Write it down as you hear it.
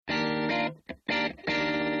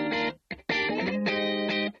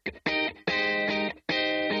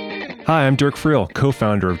Hi, I'm Dirk Friel,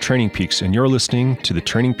 co-founder of Training Peaks, and you're listening to the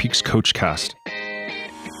Training Peaks Coachcast.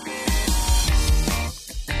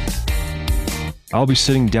 I'll be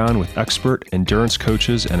sitting down with expert endurance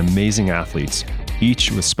coaches and amazing athletes,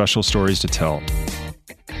 each with special stories to tell.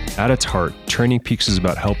 At its heart, Training Peaks is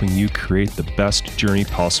about helping you create the best journey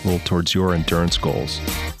possible towards your endurance goals.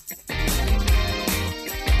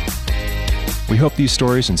 We hope these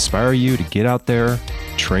stories inspire you to get out there,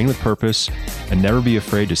 train with purpose, and never be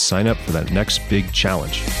afraid to sign up for that next big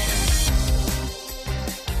challenge.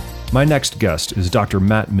 My next guest is Dr.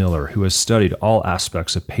 Matt Miller, who has studied all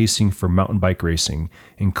aspects of pacing for mountain bike racing,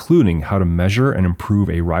 including how to measure and improve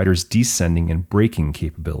a rider's descending and braking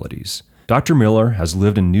capabilities. Dr. Miller has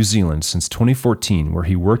lived in New Zealand since 2014, where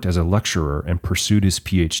he worked as a lecturer and pursued his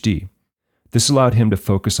PhD. This allowed him to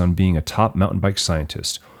focus on being a top mountain bike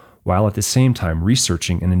scientist, while at the same time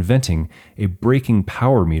researching and inventing a braking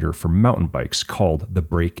power meter for mountain bikes called the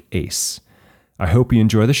Brake Ace. I hope you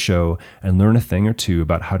enjoy the show and learn a thing or two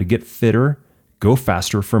about how to get fitter, go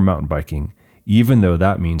faster for mountain biking, even though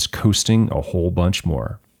that means coasting a whole bunch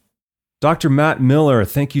more. Dr. Matt Miller,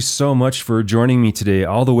 thank you so much for joining me today,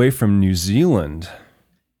 all the way from New Zealand.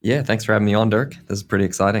 Yeah, thanks for having me on, Dirk. This is pretty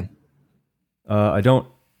exciting. I don't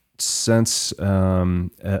sense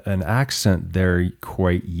an accent there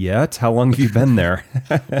quite yet. How long have you been there?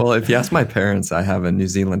 Well, if you ask my parents, I have a New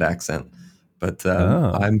Zealand accent, but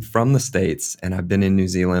I'm from the States and I've been in New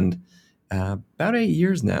Zealand about 8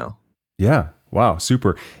 years now. Yeah. Wow.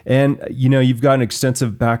 Super. And, you've got an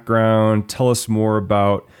extensive background. Tell us more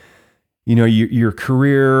about, your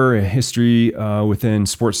career and history within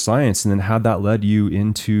sports science, and then how that led you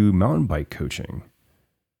into mountain bike coaching.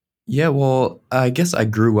 Yeah, well, I guess I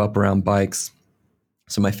grew up around bikes.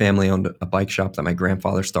 So my family owned a bike shop that my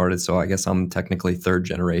grandfather started. So I guess I'm technically third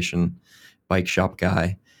generation bike shop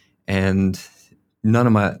guy. And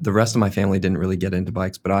the rest of my family didn't really get into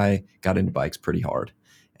bikes, but I got into bikes pretty hard.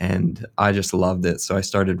 And I just loved it. So I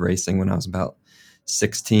started racing when I was about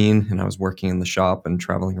 16, and I was working in the shop and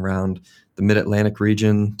traveling around the Mid-Atlantic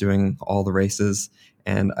region doing all the races.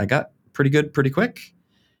 And I got pretty good pretty quick.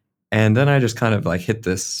 And then I just kind of like hit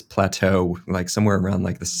this plateau, like somewhere around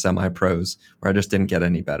like the semi-pros, where I just didn't get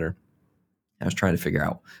any better. I was trying to figure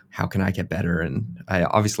out how can I get better, and I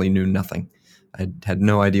obviously knew nothing. I had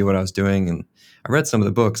no idea what I was doing, and I read some of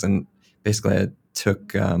the books, and basically I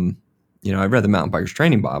took, I read the Mountain Bikers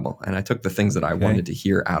Training Bible, and I took the things that I wanted to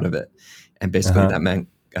hear out of it, and basically that meant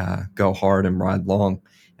go hard and ride long,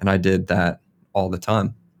 and I did that all the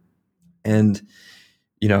time. And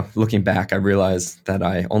looking back, I realized that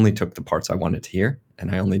I only took the parts I wanted to hear,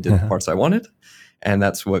 and I only did the parts I wanted. And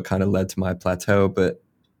that's what kind of led to my plateau. But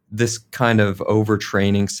this kind of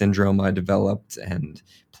overtraining syndrome I developed and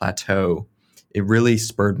plateau, it really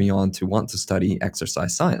spurred me on to want to study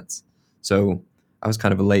exercise science. So I was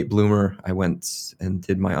kind of a late bloomer. I went and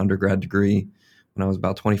did my undergrad degree when I was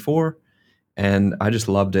about 24, and I just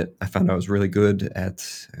loved it. I found I was really good at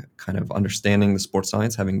kind of understanding the sports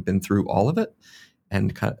science, having been through all of it.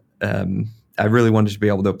 And I really wanted to be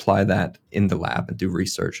able to apply that in the lab and do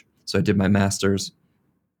research. So I did my master's,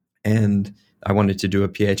 and I wanted to do a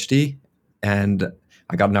PhD. And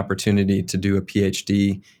I got an opportunity to do a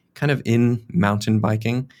PhD kind of in mountain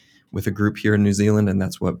biking with a group here in New Zealand. And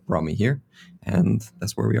that's what brought me here. And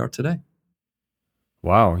that's where we are today.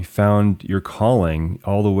 Wow. You found your calling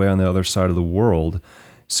all the way on the other side of the world.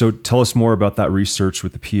 So tell us more about that research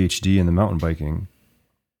with the PhD in the mountain biking.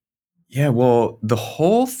 Yeah, well, the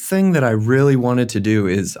whole thing that I really wanted to do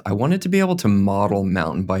is I wanted to be able to model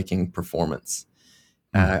mountain biking performance.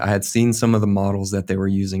 I had seen some of the models that they were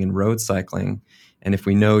using in road cycling. And if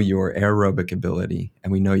we know your aerobic ability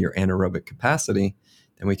and we know your anaerobic capacity,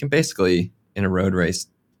 then we can basically, in a road race,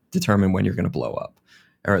 determine when you're going to blow up,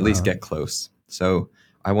 or at least get close. So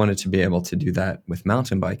I wanted to be able to do that with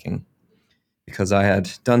mountain biking, because I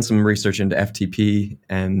had done some research into FTP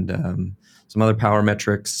and some other power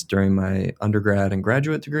metrics during my undergrad and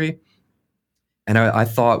graduate degree. And I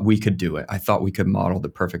thought we could do it. I thought we could model the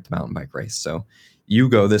perfect mountain bike race. So you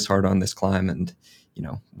go this hard on this climb and,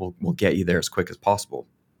 we'll get you there as quick as possible.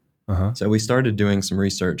 So we started doing some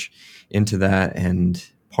research into that. And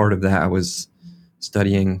part of that, I was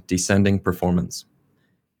studying descending performance.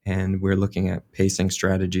 And we're looking at pacing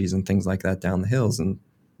strategies and things like that down the hills. And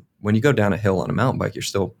when you go down a hill on a mountain bike, you're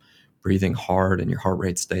still breathing hard and your heart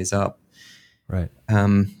rate stays up. Right.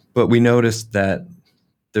 But we noticed that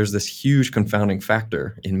there's this huge confounding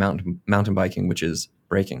factor in mountain biking, which is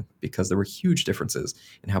braking, because there were huge differences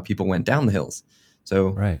in how people went down the hills.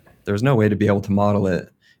 So there was no way to be able to model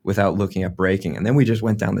it without looking at braking. And then we just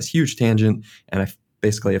went down this huge tangent, and I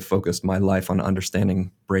basically have focused my life on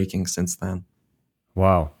understanding braking since then.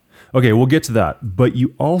 Wow. Okay, we'll get to that. But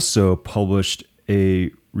you also published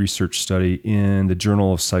a research study in the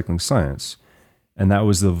Journal of Cycling Science, and that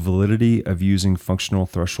was the validity of using functional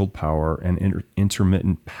threshold power and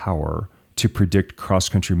intermittent power to predict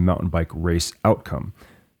cross-country mountain bike race outcome.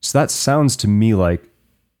 So that sounds to me like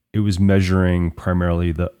it was measuring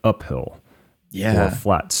primarily the uphill or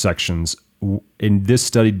flat sections. And this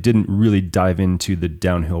study didn't really dive into the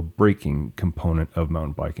downhill braking component of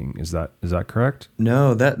mountain biking. Is that correct?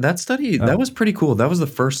 No, that study, that was pretty cool. That was the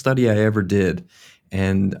first study I ever did.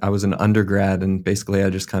 And I was an undergrad, and basically I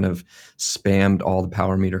just kind of spammed all the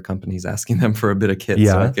power meter companies asking them for a bit of kit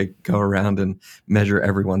so I could go around and measure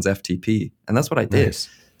everyone's FTP. And that's what I did. Nice.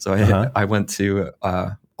 So I went to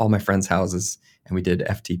all my friends' houses and we did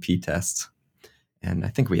FTP tests. And I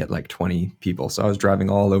think we had like 20 people. So I was driving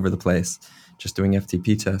all over the place just doing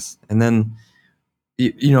FTP tests. And then,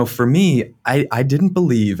 for me, I didn't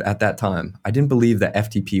believe at that time, I didn't believe that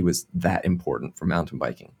FTP was that important for mountain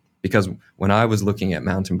biking. Because when I was looking at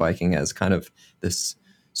mountain biking as kind of this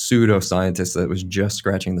pseudo-scientist that was just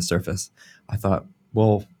scratching the surface, I thought,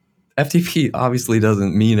 well, FTP obviously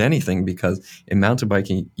doesn't mean anything because in mountain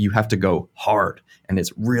biking, you have to go hard and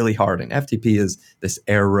it's really hard. And FTP is this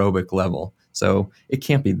aerobic level. So it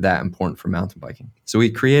can't be that important for mountain biking. So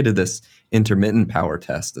we created this intermittent power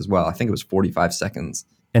test as well. I think it was 45 seconds.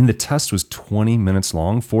 And the test was 20 minutes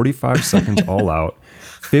long, 45 seconds all out,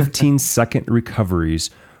 15-second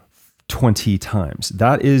recoveries 20 times.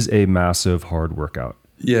 That is a massive hard workout.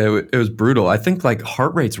 Yeah, it was brutal. I think like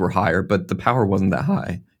heart rates were higher, but the power wasn't that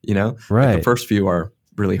high, Right. Like the first few are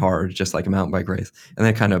really hard, just like a mountain bike race, and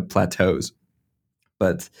then it kind of plateaus.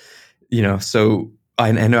 But, so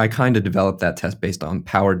I kind of developed that test based on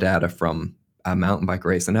power data from a mountain bike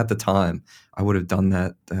race. And at the time, I would have done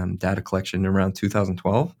that data collection around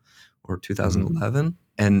 2012 or 2011.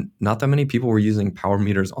 And not that many people were using power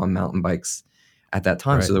meters on mountain bikes at that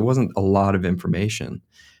time. Right. So there wasn't a lot of information.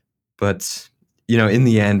 But, in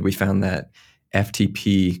the end, we found that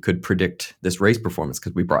FTP could predict this race performance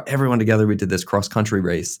because we brought everyone together. We did this cross-country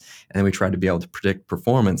race, and then we tried to be able to predict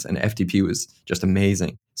performance, and FTP was just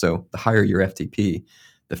amazing. So the higher your FTP,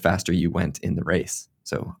 the faster you went in the race.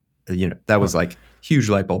 So, that was like huge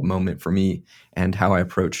light bulb moment for me and how I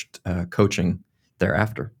approached coaching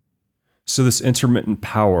thereafter. So this intermittent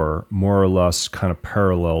power more or less kind of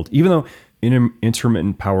paralleled, even though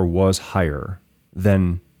intermittent power was higher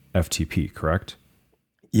than FTP, correct?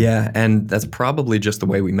 Yeah, and that's probably just the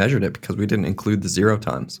way we measured it because we didn't include the 0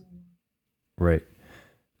 times. Right.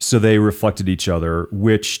 So they reflected each other,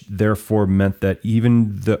 which therefore meant that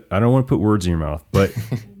I don't want to put words in your mouth, but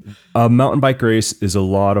a mountain bike race is a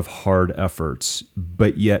lot of hard efforts,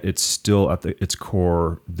 but yet it's still at its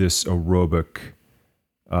core this aerobic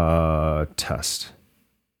test.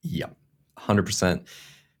 Yep, 100%.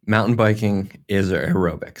 Mountain biking is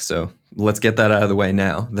aerobic. So let's get that out of the way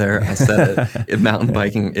now. There, I said it. Mountain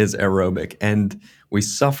biking is aerobic. And we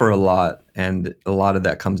suffer a lot. And a lot of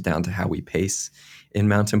that comes down to how we pace in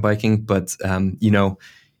mountain biking. But,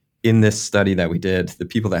 in this study that we did, the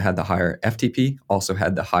people that had the higher FTP also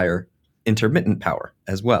had the higher intermittent power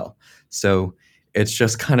as well. So it's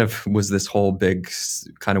just kind of was this whole big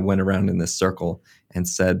kind of went around in this circle and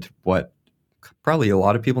said what probably a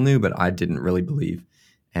lot of people knew, but I didn't really believe.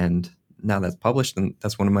 And now that's published, and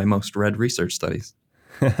that's one of my most read research studies.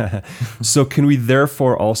 So can we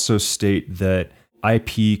therefore also state that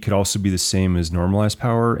IP could also be the same as normalized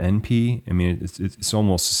power, NP? I mean, it's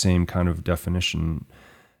almost the same kind of definition.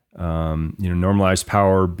 Normalized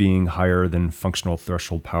power being higher than functional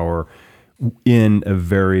threshold power in a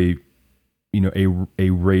very, a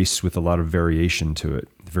race with a lot of variation to it,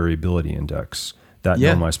 variability index. That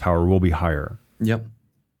normalized power will be higher. Yep.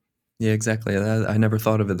 Yeah, exactly. I never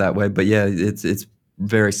thought of it that way, but yeah, it's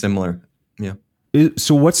very similar. Yeah.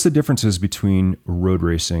 So what's the differences between road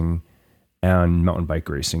racing and mountain bike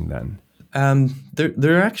racing then?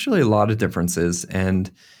 There are actually a lot of differences, and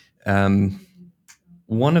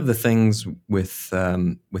one of the things with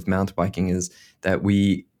mountain biking is that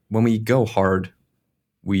when we go hard,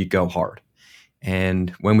 we go hard, and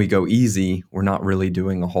when we go easy, we're not really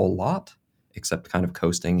doing a whole lot except kind of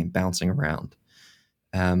coasting and bouncing around.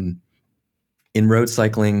 In road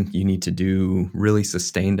cycling, you need to do really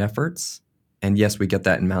sustained efforts. And yes, we get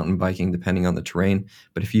that in mountain biking depending on the terrain.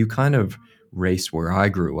 But if you kind of race where I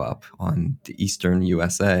grew up on the eastern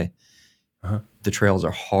USA, the trails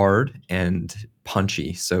are hard and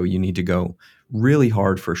punchy. So you need to go really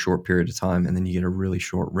hard for a short period of time, and then you get a really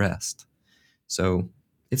short rest. So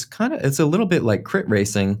it's a little bit like crit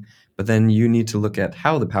racing, but then you need to look at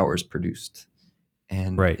how the power is produced.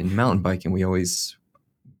 And Right. in mountain biking, we always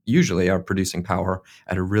usually are producing power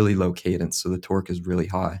at a really low cadence, so the torque is really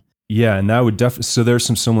high. Yeah, and that would definitely. So there's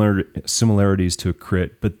some similarities to a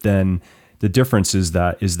crit, but then the difference is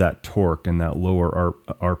that torque and that lower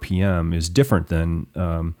RPM is different than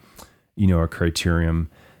a criterium.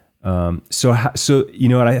 So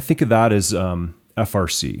what I think of that as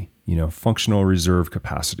FRC. Functional reserve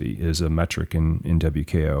capacity is a metric in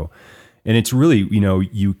WKO, and it's really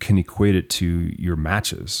you can equate it to your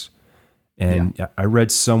matches. And Yeah. I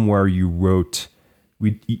read somewhere you wrote,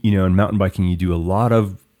 in mountain biking you do a lot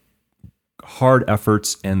of hard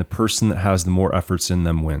efforts, and the person that has the more efforts in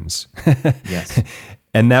them wins. Yes.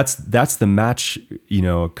 And that's the match,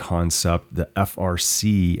 concept, the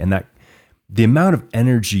FRC, and that the amount of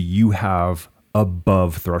energy you have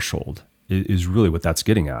above threshold is really what that's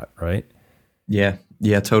getting at, right? Yeah.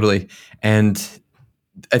 Yeah, totally. And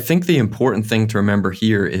I think the important thing to remember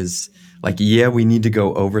here is like, yeah, we need to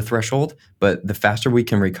go over threshold, but the faster we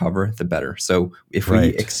can recover, the better. So if we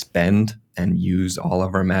Right. expend and use all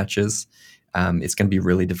of our matches, it's going to be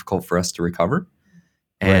really difficult for us to recover.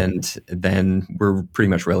 Right. And then we're pretty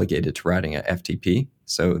much relegated to riding at FTP.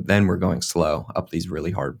 So then we're going slow up these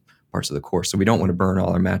really hard parts of the course. So we don't want to burn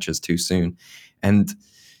all our matches too soon. And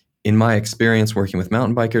in my experience working with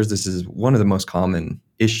mountain bikers, this is one of the most common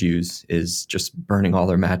issues, is just burning all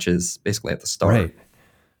their matches basically at the start. Right.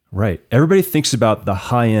 Right. Everybody thinks about the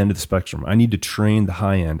high end of the spectrum. I need to train the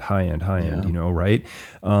high end, Yeah. right?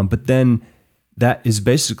 But then that is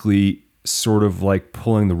basically sort of like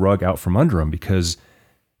pulling the rug out from under them, because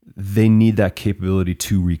they need that capability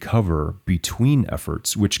to recover between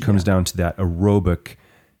efforts, which comes down to that aerobic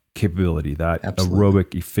capability, that Absolutely.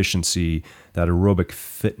 aerobic efficiency, that aerobic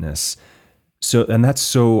fitness. So, and that's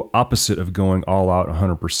so opposite of going all out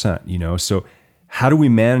 100%, So how do we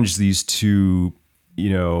manage these two,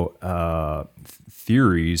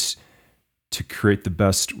 theories to create the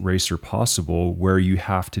best racer possible, where you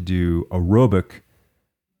have to do aerobic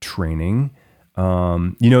training?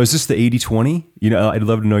 Is this the 80-20? I'd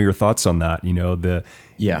love to know your thoughts on that. The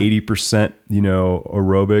Yeah. 80%,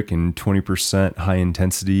 aerobic and 20% high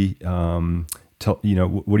intensity. What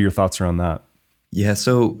are your thoughts around that? Yeah.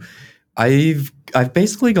 So I've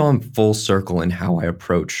basically gone full circle in how I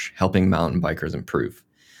approach helping mountain bikers improve.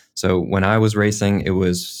 So when I was racing, it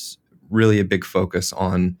was really a big focus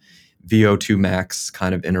on VO2 max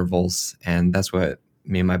kind of intervals. And that's what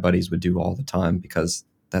me and my buddies would do all the time, because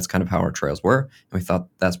that's kind of how our trails were. And we thought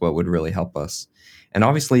that's what would really help us. And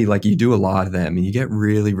obviously, like, you do a lot of them and you get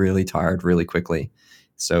really, really tired really quickly.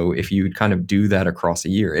 So if you kind of do that across a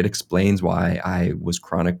year, it explains why I was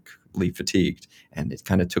chronically fatigued. And it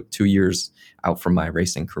kind of took 2 years out from my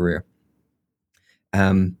racing career.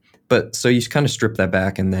 But so you kind of strip that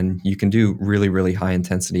back, and then you can do really, really high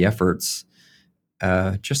intensity efforts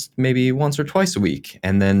just maybe once or twice a week,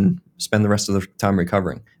 and then spend the rest of the time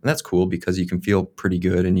recovering. And that's cool because you can feel pretty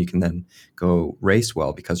good and you can then go race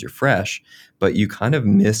well because you're fresh, but you kind of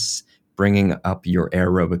miss bringing up your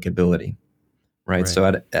aerobic ability, right? Right.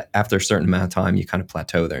 So after a certain amount of time, you kind of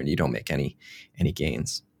plateau there and you don't make any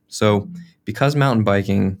gains. So because mountain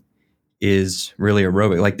biking is really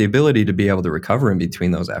aerobic, like the ability to be able to recover in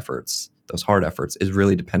between those efforts, those hard efforts, is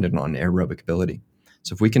really dependent on aerobic ability.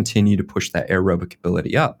 So if we continue to push that aerobic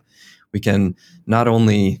ability up, we can not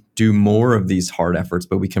only do more of these hard efforts,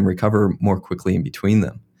 but we can recover more quickly in between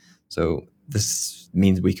them. So this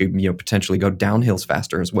means we could, potentially go downhills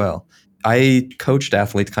faster as well. I coached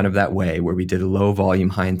athletes kind of that way, where we did a low volume,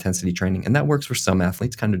 high intensity training, and that works for some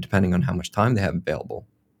athletes, kind of depending on how much time they have available.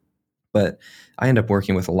 But I end up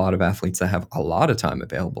working with a lot of athletes that have a lot of time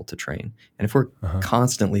available to train. And if we're Uh-huh.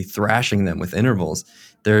 constantly thrashing them with intervals,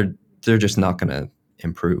 they're just not going to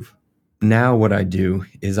improve. Now what I do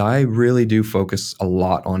is I really do focus a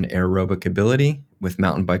lot on aerobic ability with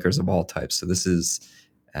mountain bikers of all types. So this is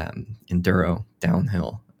enduro,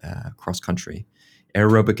 downhill, cross country.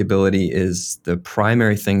 Aerobic ability is the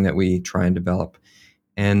primary thing that we try and develop.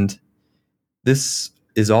 And this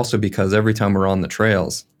is also because every time we're on the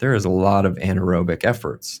trails, there is a lot of anaerobic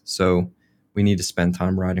efforts. So we need to spend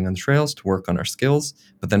time riding on the trails to work on our skills.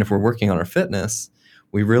 But then if we're working on our fitness,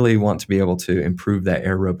 we really want to be able to improve that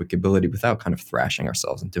aerobic ability without kind of thrashing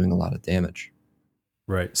ourselves and doing a lot of damage.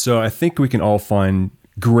 Right. So I think we can all find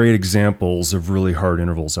great examples of really hard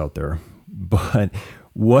intervals out there. But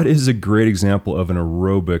what is a great example of an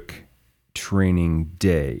aerobic training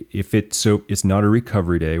day? It's not a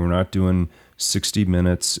recovery day. We're not doing 60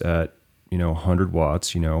 minutes at 100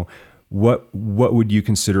 watts. What would you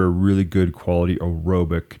consider a really good quality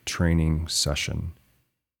aerobic training session?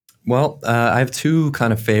 Well, I have two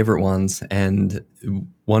kind of favorite ones, and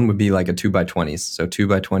one would be like a 2x20s. So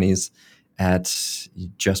 2x20s at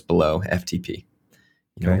just below FTP.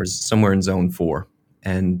 Okay. We're somewhere in zone 4.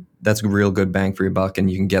 And that's a real good bang for your buck. And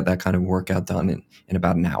you can get that kind of workout done in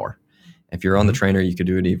about an hour. If you're on the Mhm. trainer, you could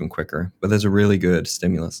do it even quicker. But there's a really good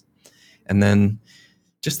stimulus. And then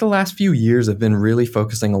just the last few years, I've been really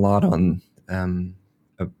focusing a lot on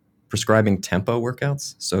uh, prescribing tempo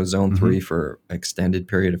workouts. So zone Mhm. 3 for extended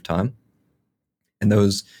period of time. And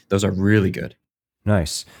those are really good.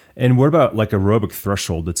 Nice. And what about like aerobic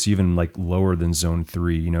threshold that's even like lower than zone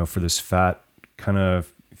 3, for this fat kind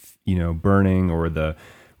of, burning or the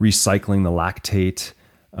recycling the lactate?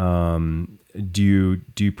 Do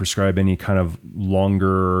you prescribe any kind of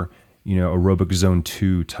longer, aerobic zone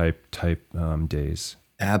 2 type days?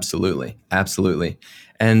 Absolutely. Absolutely.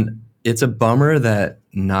 And it's a bummer that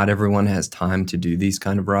not everyone has time to do these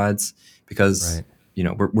kind of rides because,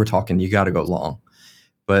 Right. we're talking, you got to go long.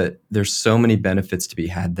 But there's so many benefits to be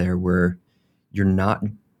had there where you're not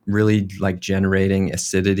really like generating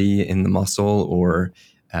acidity in the muscle or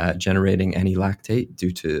generating any lactate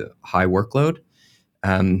due to high workload.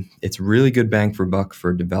 It's really good bang for buck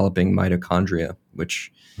for developing mitochondria,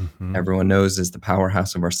 which Hmm. everyone knows is the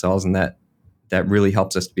powerhouse of our cells, and that really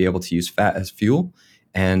helps us to be able to use fat as fuel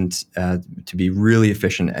and to be really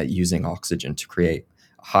efficient at using oxygen to create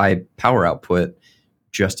high power output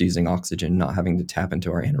just using oxygen, not having to tap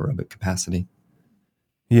into our anaerobic capacity.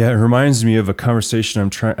 Yeah, it reminds me of a conversation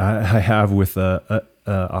I have with a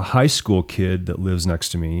high school kid that lives next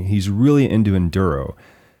to me. He's really into enduro,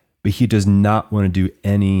 but he does not want to do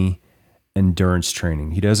any endurance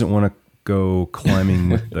training. He doesn't want to go climbing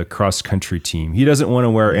with the cross country team. He doesn't want to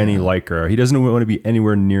wear any Yeah. lycra. He doesn't want to be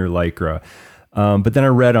anywhere near lycra. But then I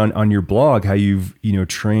read on your blog how you've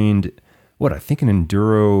trained I think an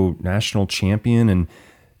enduro national champion and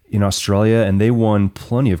in Australia, and they won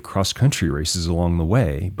plenty of cross country races along the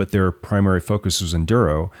way. But their primary focus was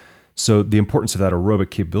enduro. So the importance of that aerobic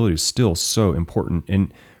capability is still so important.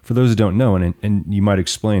 And for those who don't know, and you might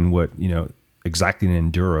explain what exactly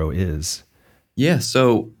an enduro is. Yeah.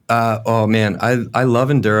 So, oh man, I love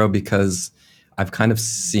enduro because I've kind of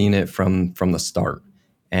seen it from the start.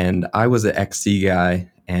 And I was an XC guy,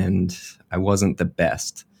 and I wasn't the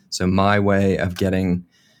best. So my way of getting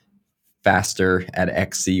faster at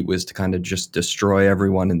XC was to kind of just destroy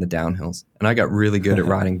everyone in the downhills. And I got really good at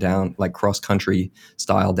riding down like cross country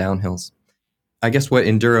style downhills. I guess what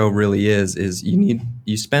enduro really is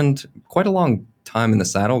you spend quite a long time in the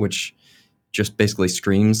saddle, which just basically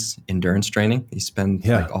screams endurance training. You spend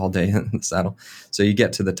Yeah. like all day in the saddle. So you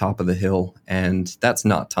get to the top of the hill and that's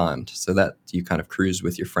not timed. So that you kind of cruise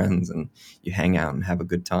with your friends and you hang out and have a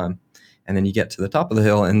good time. And then you get to the top of the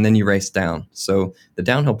hill and then you race down. So the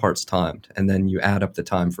downhill part's timed and then you add up the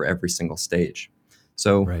time for every single stage.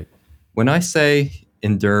 So Right. when I say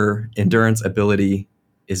endurance ability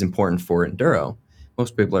is important for enduro,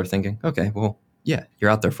 most people are thinking, okay, well, yeah, you're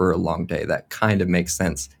out there for a long day. That kind of makes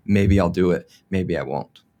sense. Maybe I'll do it. Maybe I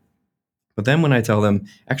won't. But then when I tell them,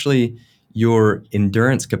 actually, your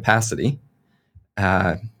endurance capacity,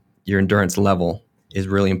 uh, your endurance level is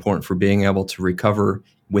really important for being able to recover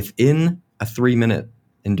within a 3-minute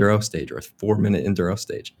enduro stage or a 4-minute enduro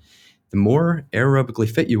stage. The more aerobically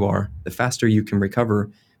fit you are, the faster you can recover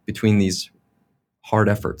between these hard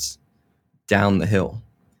efforts down the hill.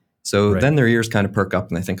 So Right. then their ears kind of perk up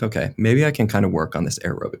and they think, okay, maybe I can kind of work on this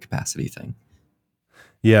aerobic capacity thing.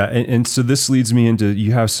 Yeah. And so this leads me into,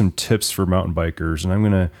 you have some tips for mountain bikers, and I'm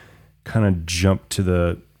going to kind of jump to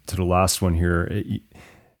the last one here.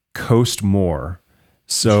 Coast more.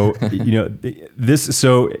 So,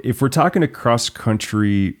 so if we're talking to cross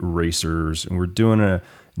country racers and we're doing a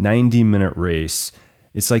 90-minute race,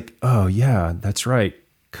 it's like, oh yeah, that's right.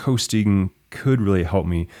 Coasting could really help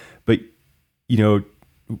me. But, you know,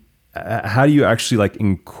 how do you actually like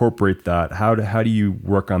incorporate that? How do you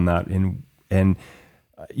work on that? And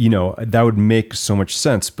that would make so much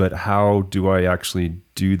sense, but how do I actually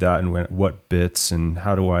do that, and what bits, and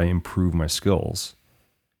how do I improve my skills?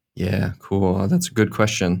 Yeah, cool. That's a good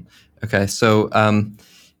question. Okay, so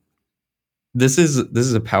this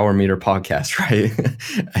is a power meter podcast, right?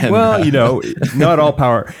 and Well, not all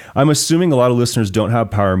power. I'm assuming a lot of listeners don't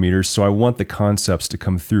have power meters, so I want the concepts to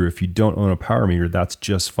come through. If you don't own a power meter, that's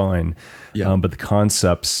just fine. yeah, But the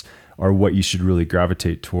concepts are what you should really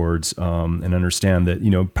gravitate towards, and understand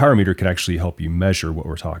that, power meter can actually help you measure what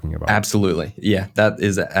we're talking about. absolutely. Yeah, that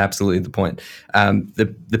is absolutely the point.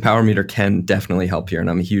 The power meter can definitely help here, and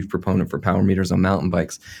I'm a huge proponent for power meters on mountain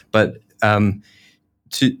bikes. But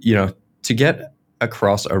to get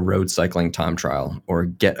across a road cycling time trial or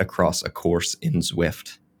get across a course in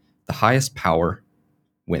Zwift, the highest power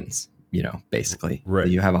wins, basically. Right.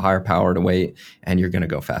 You have a higher power to weight and you're going to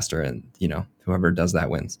go faster, and, whoever does that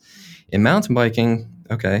wins. In mountain biking,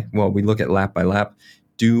 okay, well, we look at lap by lap.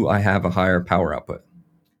 Do I have a higher power output?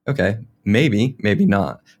 Okay, maybe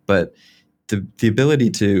not. But the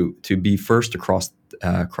ability to be first across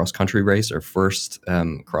cross country race, or first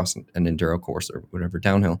across an enduro course or whatever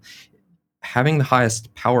downhill, having the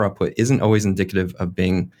highest power output isn't always indicative of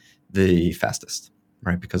being the fastest,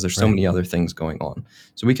 right? Because there's so Right. many other things going on.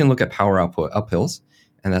 So we can look at power output uphills,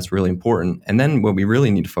 and that's really important. And then what we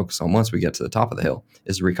really need to focus on once we get to the top of the hill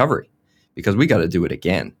is recovery, because we got to do it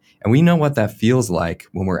again. And we know what that feels like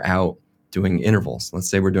when we're out doing intervals. Let's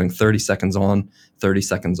say we're doing 30 seconds on, 30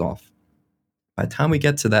 seconds off. By the time we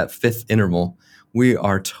get to that fifth interval, we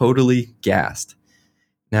are totally gassed.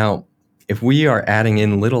 Now, if we are adding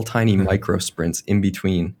in little tiny micro sprints in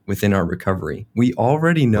between within our recovery, we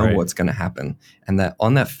already know Right. what's going to happen. And that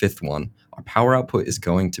on that fifth one, our power output is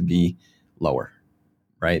going to be lower,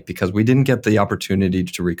 right? Because we didn't get the opportunity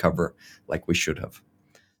to recover like we should have.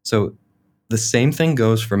 So the same thing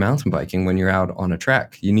goes for mountain biking when you're out on a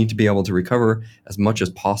track. You need to be able to recover as much as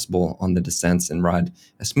possible on the descents and ride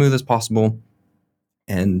as smooth as possible.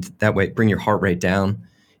 And that way, bring your heart rate down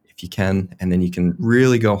if you can, and then you can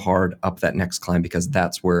really go hard up that next climb, because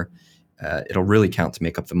that's where it'll really count to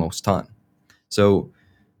make up the most time. So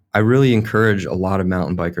I really encourage a lot of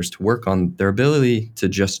mountain bikers to work on their ability to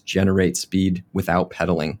just generate speed without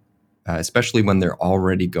pedaling, especially when they're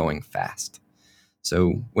already going fast.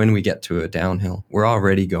 So when we get to a downhill, we're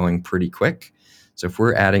already going pretty quick. So if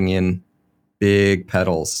we're adding in big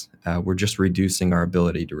pedals, we're just reducing our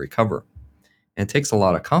ability to recover. And it takes a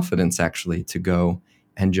lot of confidence, actually, to go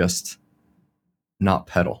and just not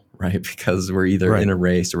pedal, right? Because we're either Right. in a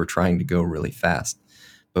race or we're trying to go really fast.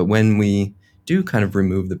 But when we do kind of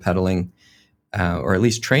remove the pedaling, or at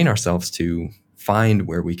least train ourselves to find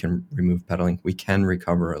where we can remove pedaling, we can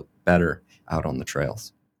recover better out on the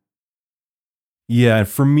trails. Yeah, and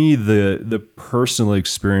for me, the personal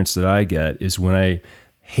experience that I get is when I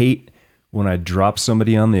hate when I drop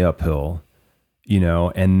somebody on the uphill,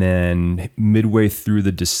 and then midway through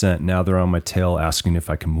the descent, now they're on my tail asking if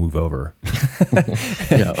I can move over.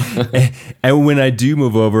 Yeah. And when I do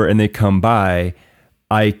move over and they come by,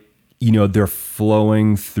 they're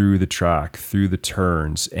flowing through the track, through the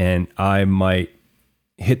turns, and I might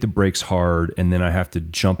hit the brakes hard, and then I have to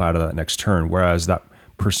jump out of that next turn. Whereas that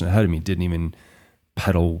person ahead of me didn't even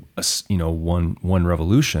pedal, one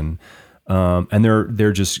revolution, and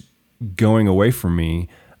they're just going away from me.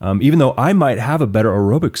 Even though I might have a better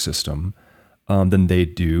aerobic system than they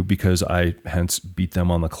do, because I hence beat them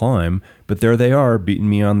on the climb, but there they are beating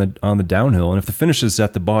me on the downhill. And if the finish is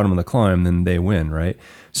at the bottom of the climb, then they win, right?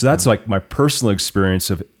 So that's like my personal experience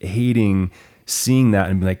of hating seeing that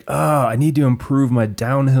and being like, oh, I need to improve my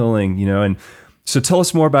downhilling, And so tell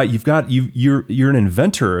us more about you're an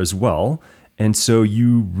inventor as well. And so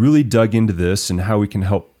you really dug into this and how we can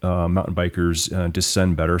help mountain bikers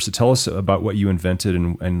descend better. So tell us about what you invented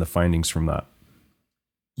and the findings from that.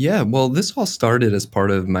 Yeah, well, this all started as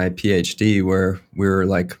part of my PhD, where we were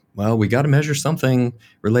like, well, we got to measure something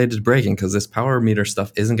related to braking, because this power meter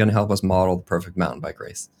stuff isn't going to help us model the perfect mountain bike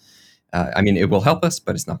race. It will help us,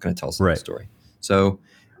 but it's not going to tell us the Right. story. So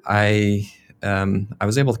I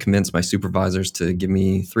was able to convince my supervisors to give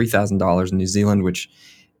me $3,000 in New Zealand, which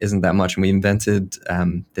isn't that much. And we invented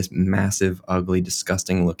this massive, ugly,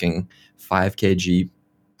 disgusting looking 5 kg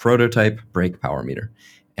prototype brake power meter.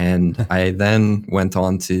 And I then went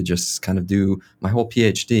on to just kind of do my whole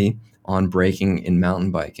PhD on braking in mountain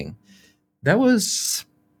biking. That was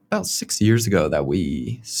about 6 years ago that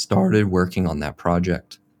we started working on that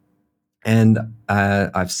project. And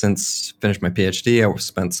I've since finished my PhD. I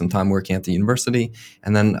spent some time working at the university,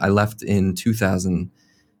 and then I left in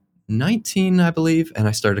 2019, I believe, and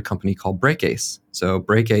I started a company called BrakeAce. So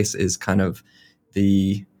BrakeAce is kind of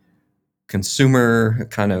the consumer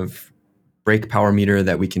kind of brake power meter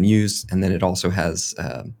that we can use, and then it also has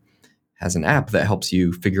an app that helps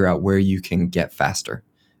you figure out where you can get faster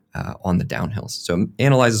on the downhills. So it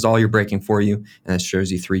analyzes all your braking for you, and it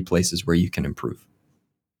shows you 3 places where you can improve.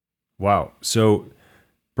 Wow. So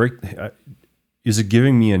is it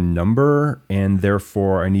giving me a number, and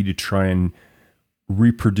therefore I need to try and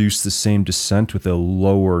reproduce the same descent with a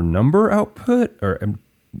lower number output? Or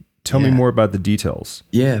tell me more about the details.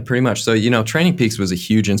 Yeah, pretty much. So, Training Peaks was a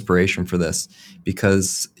huge inspiration for this,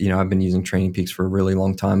 because, I've been using Training Peaks for a really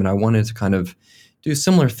long time, and I wanted to kind of do a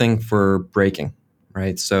similar thing for braking,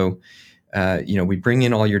 right? So, we bring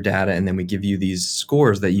in all your data, and then we give you these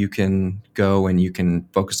scores that you can go and you can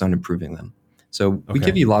focus on improving them. So we give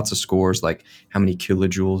Okay. you lots of scores, like how many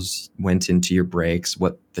kilojoules went into your brakes,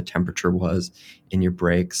 what the temperature was in your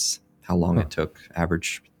brakes, how long Huh. it took,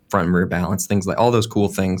 average front and rear balance, things like all those cool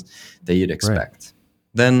things that you'd Right. expect.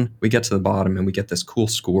 Then we get to the bottom and we get this cool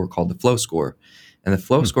score called the flow score. And the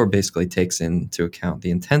flow Hmm. score basically takes into account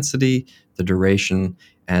the intensity, the duration,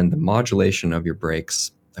 and the modulation of your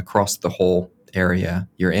brakes across the whole area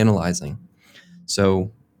you're analyzing.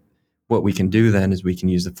 So what we can do then is we can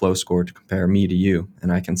use the flow score to compare me to you,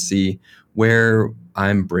 and I can see where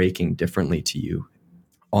I'm braking differently to you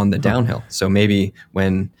on the Huh. downhill. So maybe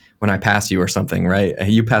when I pass you or something, right?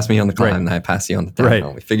 You pass me on the climb, Right. and I pass you on the Right.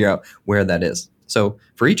 downhill. We figure out where that is. So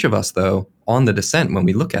for each of us, though, on the descent, when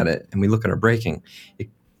we look at it and we look at our braking,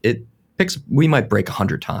 it picks. We might brake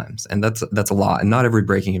 100 times, and that's a lot. And not every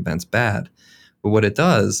braking event's bad, but what it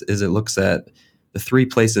does is it looks at the three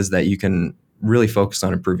places that you can really focus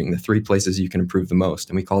on improving, the three places you can improve the most,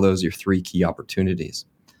 and we call those your three key opportunities.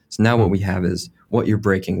 So now Hmm. what we have is what your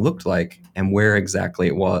braking looked like and where exactly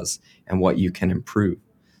it was and what you can improve.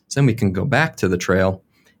 So then we can go back to the trail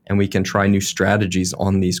and we can try new strategies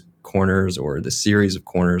on these corners or the series of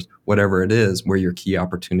corners, whatever it is, where your key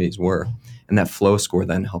opportunities were. And that flow score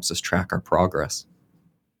then helps us track our progress.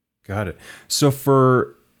 Got it. So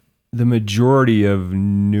for the majority of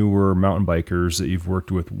newer mountain bikers that you've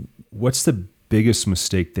worked with, what's the biggest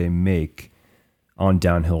mistake they make on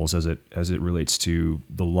downhills as it relates to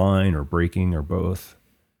the line or braking or both?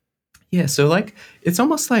 Yeah, so like it's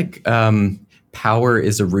almost like power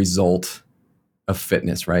is a result of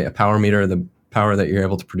fitness, right? A power meter, the power that you're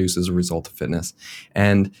able to produce is a result of fitness.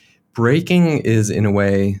 And braking is in a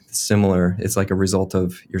way similar. It's like a result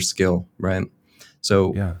of your skill, right?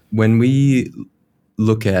 So Yeah. when we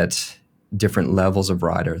look at different levels of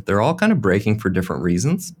rider, they're all kind of braking for different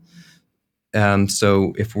reasons.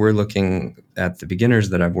 So if we're looking at the beginners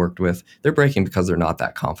that I've worked with, they're braking because they're not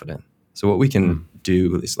that confident. So what we Hmm. can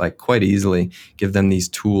do is like quite easily give them these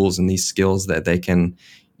tools and these skills that they can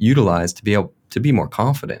utilize to be able to be more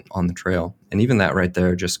confident on the trail. And even that right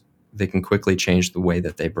there, just they can quickly change the way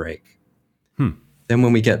that they brake. Hmm. Then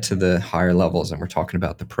when we get to the higher levels and we're talking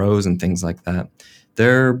about the pros and things like that,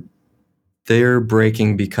 they're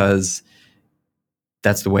braking because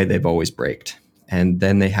that's the way they've always braked. And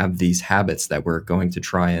then they have these habits that we're going to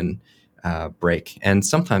try and break. And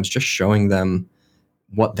sometimes just showing them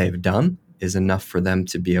what they've done is enough for them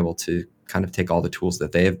to be able to kind of take all the tools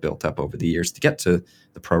that they have built up over the years to get to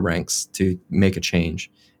the pro ranks to make a change.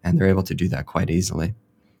 And they're able to do that quite easily.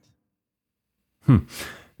 Hmm.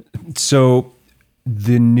 So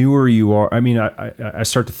the newer you are, I mean, I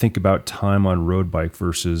start to think about time on road bike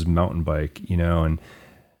versus mountain bike, and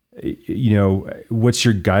what's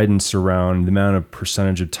your guidance around the amount of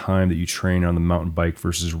percentage of time that you train on the mountain bike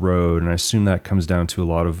versus road? And I assume that comes down to a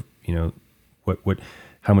lot of,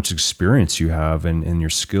 how much experience you have and your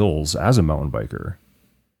skills as a mountain biker.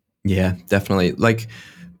 Yeah, definitely. Like,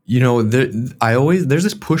 there's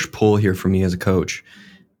this push pull here for me as a coach,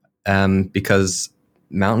 because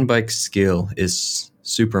mountain bike skill is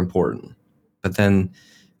super important, but then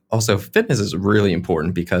also fitness is really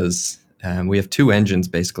important because we have two engines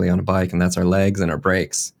basically on a bike, and that's our legs and our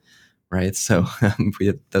brakes, right? So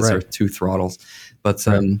that's our Right. two throttles. But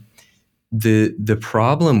Right. the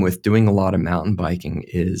problem with doing a lot of mountain biking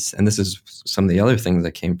is, and this is some of the other things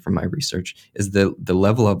that came from my research, is the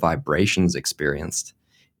level of vibrations experienced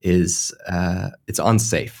is it's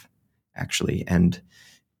unsafe actually, and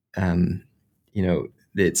um,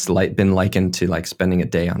 it's been likened to like spending a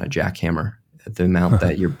day on a jackhammer. The amount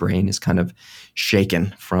that your brain is kind of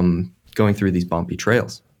shaken from going through these bumpy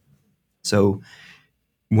trails. So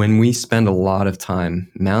when we spend a lot of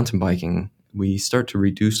time mountain biking, we start to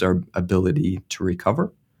reduce our ability to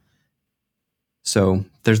recover. So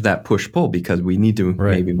there's that push pull because we need to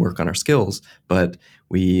Right. maybe work on our skills, but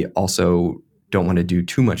we also don't want to do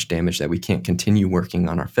too much damage that we can't continue working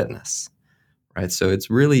on our fitness, right? So it's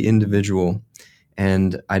really individual.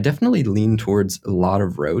 And I definitely lean towards a lot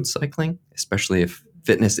of road cycling, especially if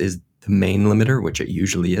fitness is the main limiter, which it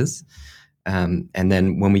usually is. And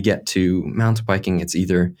then when we get to mountain biking, it's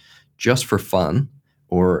either just for fun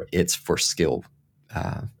or it's for skill,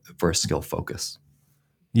 for a skill focus.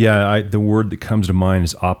 Yeah, the word that comes to mind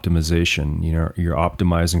is optimization. You're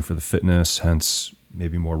optimizing for the fitness, hence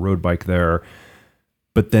maybe more road bike there.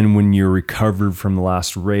 But then when you're recovered from the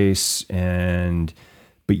last race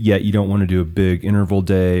but yet you don't want to do a big interval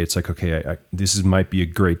day, it's like, okay, might be a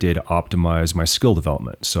great day to optimize my skill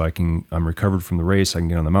development. So I'm recovered from the race, I can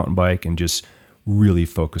get on the mountain bike and just really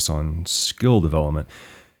focus on skill development.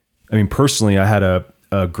 I mean, personally, I had a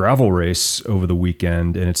a gravel race over the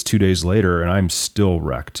weekend, and it's 2 days later and I'm still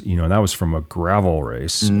wrecked, and that was from a gravel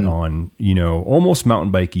race on, almost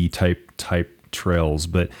mountain bikey type trails,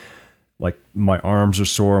 but like my arms are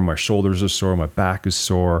sore, my shoulders are sore, my back is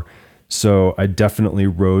sore. So I definitely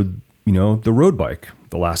rode, the road bike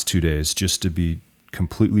the last 2 days just to be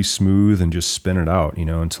completely smooth and just spin it out,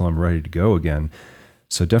 until I'm ready to go again.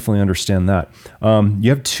 So definitely understand that. You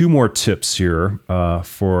have 2 more tips here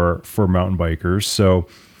for mountain bikers. So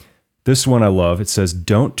this one I love. It says,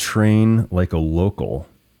 don't train like a local.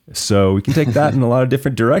 So we can take that in a lot of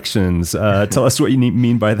different directions. Tell us what you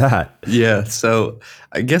mean by that. Yeah. So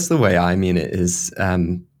I guess the way I mean it is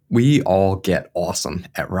we all get awesome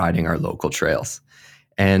at riding our local trails.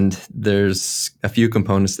 And there's a few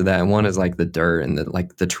components to that. And one is like the dirt and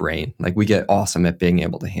the terrain. Like we get awesome at being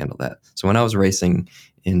able to handle that. So when I was racing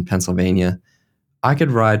in Pennsylvania, I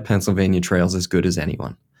could ride Pennsylvania trails as good as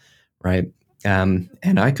anyone, right? And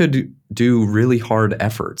I could do really hard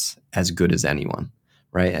efforts as good as anyone,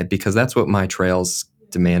 right? Because that's what my trails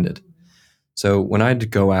demanded. So when I had to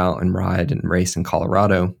go out and ride and race in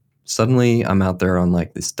Colorado, suddenly I'm out there on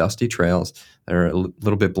like these dusty trails that are a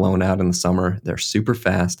little bit blown out in the summer. They're super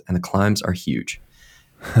fast and the climbs are huge.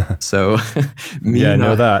 So I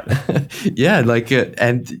know that. Yeah, like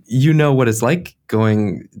and you know what it's like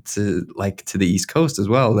going to the East Coast as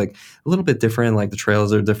well. Like a little bit different, like the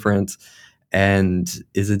trails are different and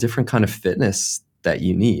is a different kind of fitness that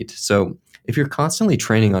you need. So if you're constantly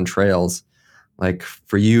training on trails, like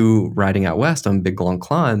for you riding out west on big long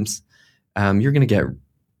climbs, you're going to get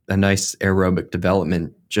a nice aerobic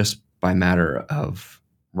development just by matter of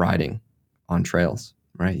riding on trails,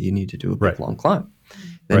 right? You need to do a big long climb.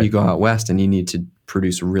 Then you go out west and you need to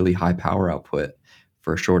produce a really high power output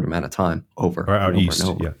for a short amount of time over out and east.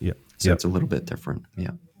 over and over. Yeah. So it's a little bit different.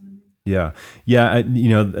 Yeah.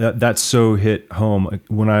 That so hit home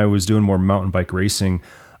when I was doing more mountain bike racing.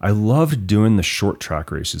 I loved doing the short track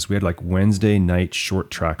races. We had like Wednesday night short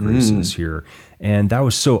track races here. And that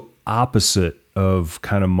was so opposite of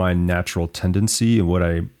kind of my natural tendency and what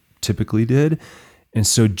I typically did. And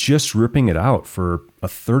so just ripping it out for a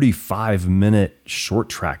 35-minute short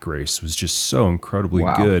track race was just so incredibly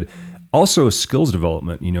good. Also skills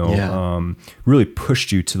development, really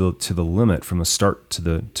pushed you to the limit from the start to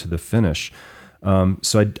the finish.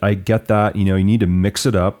 So I get that, you need to mix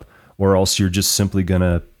it up or else you're just simply going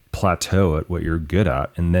to plateau at what you're good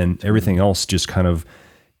at. And then everything else just kind of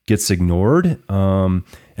gets ignored.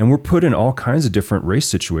 And we're put in all kinds of different race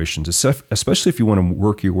situations, especially if you want to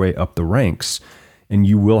work your way up the ranks. And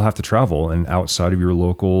you will have to travel and outside of your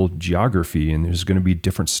local geography, and there's going to be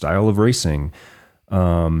different style of racing.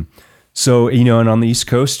 So, and on the East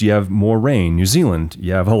Coast, you have more rain. New Zealand,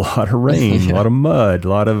 you have a lot of rain, a lot of mud, a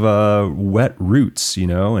lot of wet routes,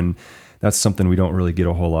 and that's something we don't really get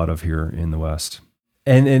a whole lot of here in the West.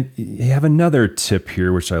 And you have another tip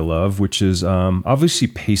here, which I love, which is obviously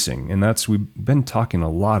pacing. And we've been talking a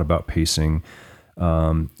lot about pacing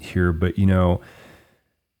here, but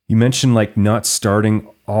you mentioned like not starting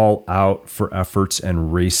all out for efforts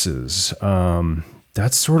and races.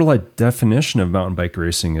 That's sort of like definition of mountain bike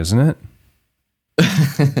racing, isn't it?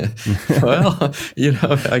 Well,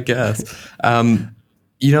 I guess.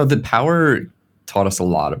 The power taught us a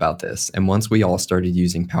lot about this. And once we all started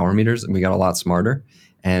using power meters, we got a lot smarter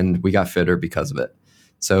and we got fitter because of it.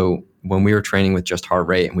 So when we were training with just heart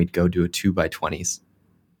rate and we'd go do a 2x20s,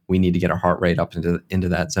 we need to get our heart rate up into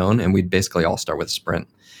that zone. And we'd basically all start with a sprint.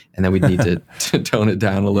 And then we'd need to tone it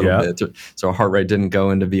down a little bit. So our heart rate didn't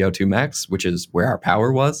go into VO2 max, which is where our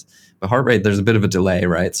power was. But heart rate, there's a bit of a delay,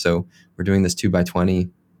 right? So we're doing this 2x20. It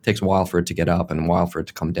takes a while for it to get up and a while for it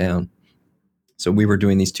to come down. So we were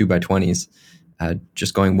doing these 2x20s,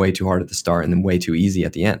 just going way too hard at the start and then way too easy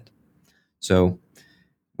at the end. So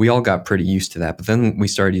we all got pretty used to that. But then we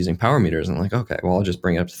started using power meters and like, okay, well, I'll just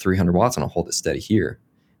bring it up to 300 watts and I'll hold it steady here.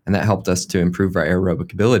 And that helped us to improve our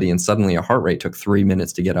aerobic ability. And suddenly our heart rate took 3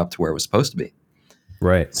 minutes to get up to where it was supposed to be.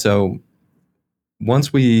 Right. So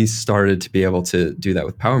once we started to be able to do that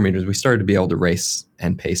with power meters, we started to be able to race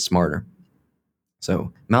and pace smarter.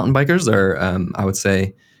 So mountain bikers are, I would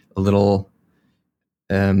say, a little,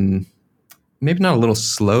 maybe not a little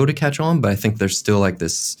slow to catch on, but I think there's still like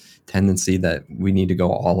this tendency that we need to go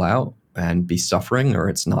all out and be suffering or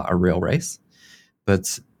it's not a real race.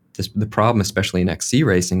 But the problem, especially in XC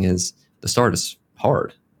racing, is the start is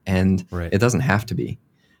hard and it doesn't have to be.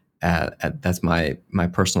 That's my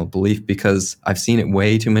personal belief because I've seen it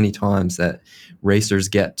way too many times that racers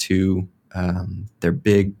get to their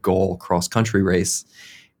big goal cross-country race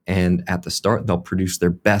and at the start they'll produce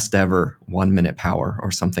their best ever 1 minute power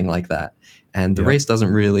or something like that. And the race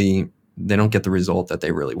doesn't really they don't get the result that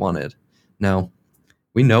they really wanted. Now,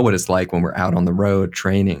 we know what it's like when we're out on the road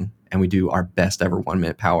training and we do our best ever 1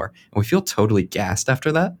 minute power and we feel totally gassed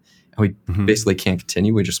after that. And we basically can't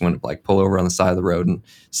continue. We just want to like pull over on the side of the road and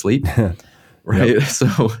sleep. Right. Yep.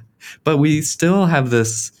 So, but we still have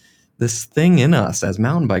this thing in us as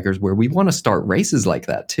mountain bikers where we want to start races like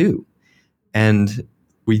that too. And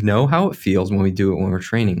we know how it feels when we do it when we're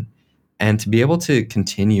training. And to be able to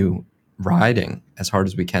continue riding as hard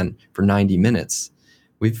as we can for 90 minutes,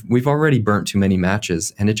 we've already burnt too many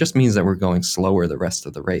matches, and it just means that we're going slower the rest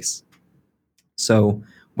of the race. So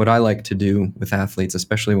what I like to do with athletes,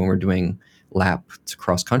 especially when we're doing lap to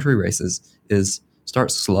cross country races, is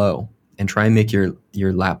start slow and try and make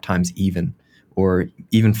your lap times even or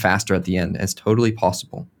even faster at the end as totally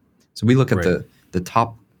possible. So we look at the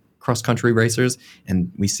top cross country racers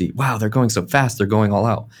and we see, wow, they're going so fast, they're going all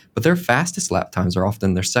out. But their fastest lap times are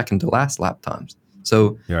often their second to last lap times.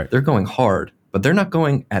 So they're going hard, but they're not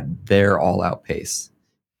going at their all out pace.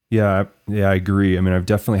 Yeah, I agree. I mean, I've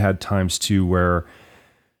definitely had times too where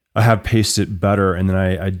I have paced it better, and then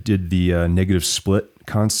I did the negative split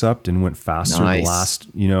concept and went faster the last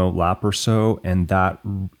lap or so, and that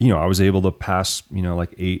I was able to pass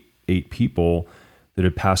like eight people that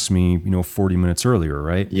had passed me 40 minutes earlier,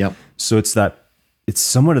 right? Yep. So it's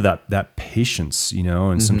somewhat of that patience,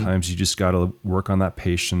 and sometimes you just got to work on that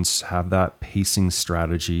patience, have that pacing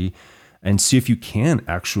strategy, and see if you can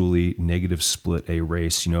actually negative split a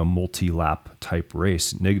race, a multi-lap type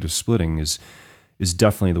race. Negative splitting is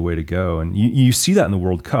definitely the way to go. And you see that in the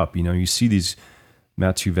World Cup. You see these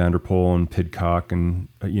Mathieu van der Poel and Pidcock and,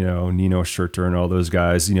 Nino Schurter and all those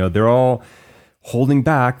guys, they're all holding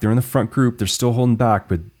back. They're in the front group. They're still holding back,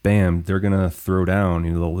 but bam, they're going to throw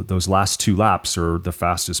down. Those last 2 laps are the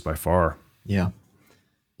fastest by far. Yeah.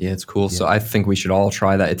 Yeah, it's cool. Yeah. So I think we should all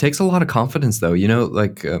try that. It takes a lot of confidence though,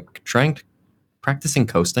 practicing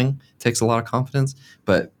coasting takes a lot of confidence,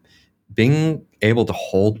 but being able to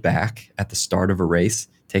hold back at the start of a race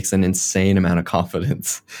takes an insane amount of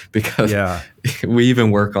confidence because we even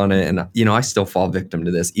work on it. And, I still fall victim to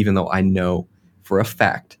this, even though I know for a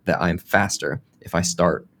fact that I'm faster if I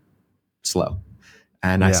start slow,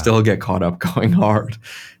 and I still get caught up going hard.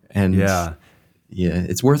 And yeah,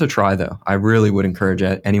 it's worth a try though. I really would encourage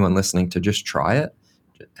anyone listening to just try it.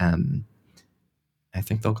 I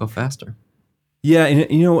think they'll go faster. Yeah.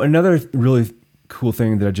 And another really cool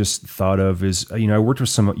thing that I just thought of is, I worked with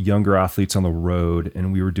some younger athletes on the road,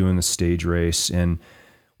 and we were doing the stage race, and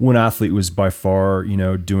one athlete was by far,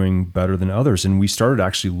 doing better than others. And we started to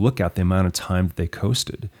actually look at the amount of time that they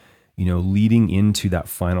coasted, leading into that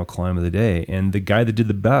final climb of the day. And the guy that did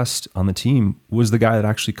the best on the team was the guy that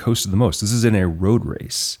actually coasted the most. This is in a road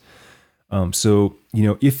race. So,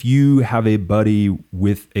 if you have a buddy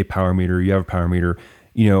with a power meter, you have a power meter,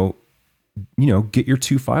 get your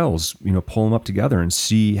 2 files, pull them up together and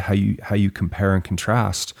see how you compare and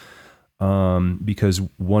contrast. Because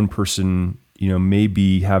one person, may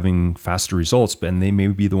be having faster results, but they may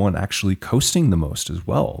be the one actually coasting the most as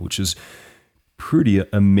well, which is pretty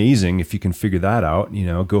amazing if you can figure that out.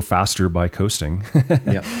 Go faster by coasting.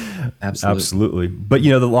 Yeah, absolutely. But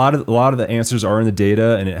a lot of the answers are in the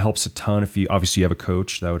data, and it helps a ton if you obviously have a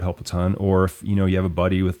coach. That would help a ton, or if you have a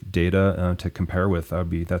buddy with data to compare with.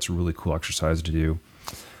 That's a really cool exercise to do.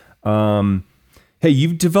 Hey,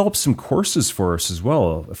 you've developed some courses for us as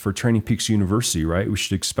well for Training Peaks University, right? We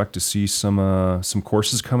should expect to see some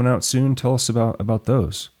courses coming out soon. Tell us about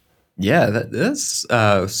those. Yeah, that's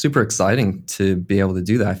super exciting to be able to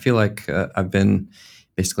do that. I feel like I've been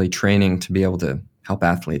basically training to be able to help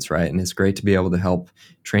athletes, right? And it's great to be able to help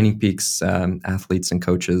Training Peaks athletes and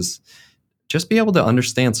coaches just be able to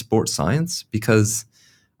understand sports science, because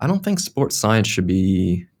I don't think sports science should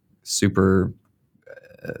be super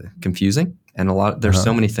confusing. And there's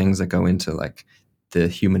so many things that go into like the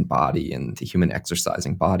human body and the human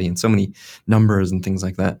exercising body, and so many numbers and things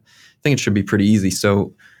like that. I think it should be pretty easy.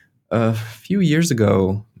 So a few years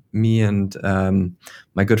ago, me and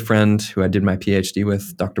my good friend who I did my PhD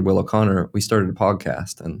with, Dr. Will O'Connor, we started a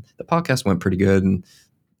podcast, and the podcast went pretty good. And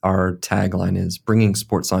our tagline is bringing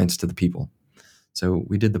sports science to the people. So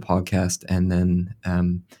we did the podcast, and then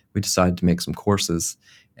we decided to make some courses,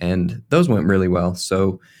 and those went really well.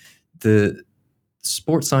 So the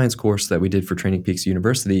sports science course that we did for Training Peaks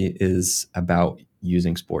University is about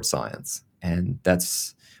using sports science. And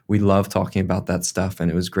we love talking about that stuff. And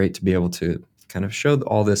it was great to be able to kind of show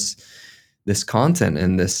all this content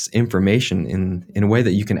and this information in a way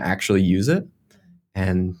that you can actually use it.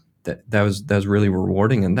 And that was really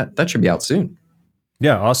rewarding. And that should be out soon.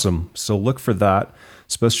 Yeah, awesome. So look for that,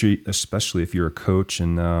 especially if you're a coach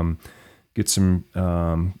and get some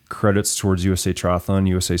credits towards USA Triathlon,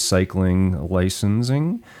 USA Cycling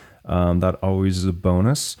licensing. That always is a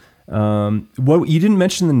bonus. What you didn't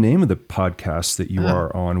mention the name of the podcast that you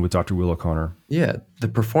are on with Dr. Will O'Connor. Yeah, the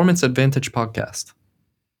Performance Advantage Podcast.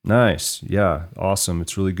 Nice. Yeah, awesome.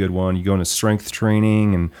 It's a really good one. You go into strength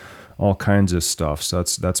training and all kinds of stuff. So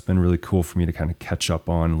that's been really cool for me to kind of catch up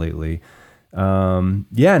on lately. And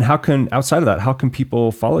outside of that, how can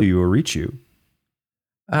people follow you or reach you?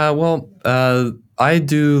 I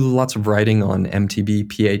do lots of writing on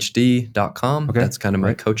mtbphd.com. Okay. That's kind of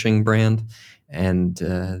my coaching brand. And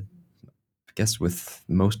I guess with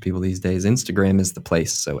most people these days, Instagram is the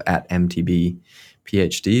place. So at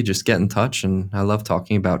mtbphd, just get in touch. And I love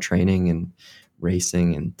talking about training and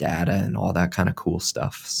racing and data and all that kind of cool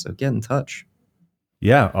stuff. So get in touch.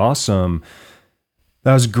 Yeah, awesome.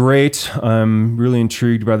 That was great. I'm really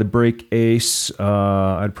intrigued by the Break Ace.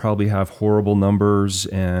 I'd probably have horrible numbers,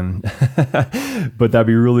 but that'd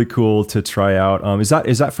be really cool to try out. Is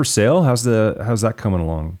that for sale? How's that coming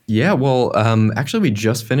along? Yeah, well, actually, we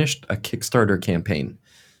just finished a Kickstarter campaign.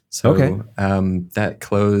 So that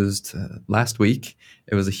closed last week.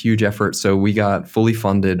 It was a huge effort. So we got fully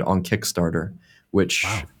funded on Kickstarter, which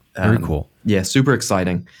very cool. Yeah, super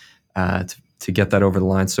exciting to get that over the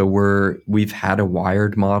line. So we've had a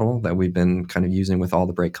wired model that we've been kind of using with all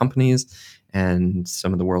the brake companies and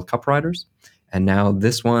some of the World Cup riders. And now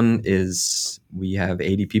this one we have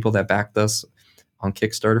 80 people that backed us on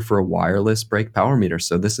Kickstarter for a wireless brake power meter.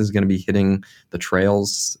 So this is going to be hitting the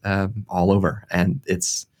trails all over, and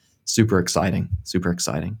it's super exciting.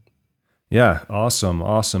 Yeah,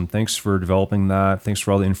 awesome. Thanks for developing that. Thanks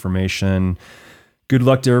for all the information. Good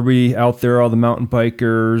luck to everybody out there, all the mountain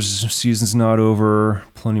bikers. Season's not over,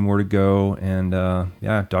 plenty more to go. And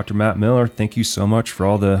Dr. Matt Miller, thank you so much for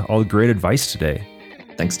all the great advice today.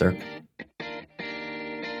 Thanks, Dirk.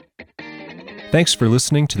 Thanks for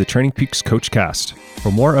listening to the Training Peaks Coachcast. For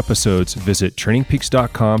more episodes, visit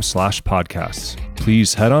trainingpeaks.com/podcasts.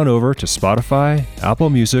 Please head on over to Spotify, Apple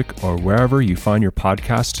Music, or wherever you find your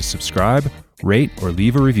podcast to subscribe, rate, or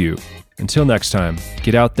leave a review. Until next time,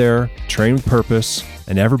 get out there, train with purpose,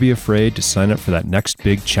 and never be afraid to sign up for that next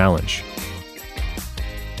big challenge.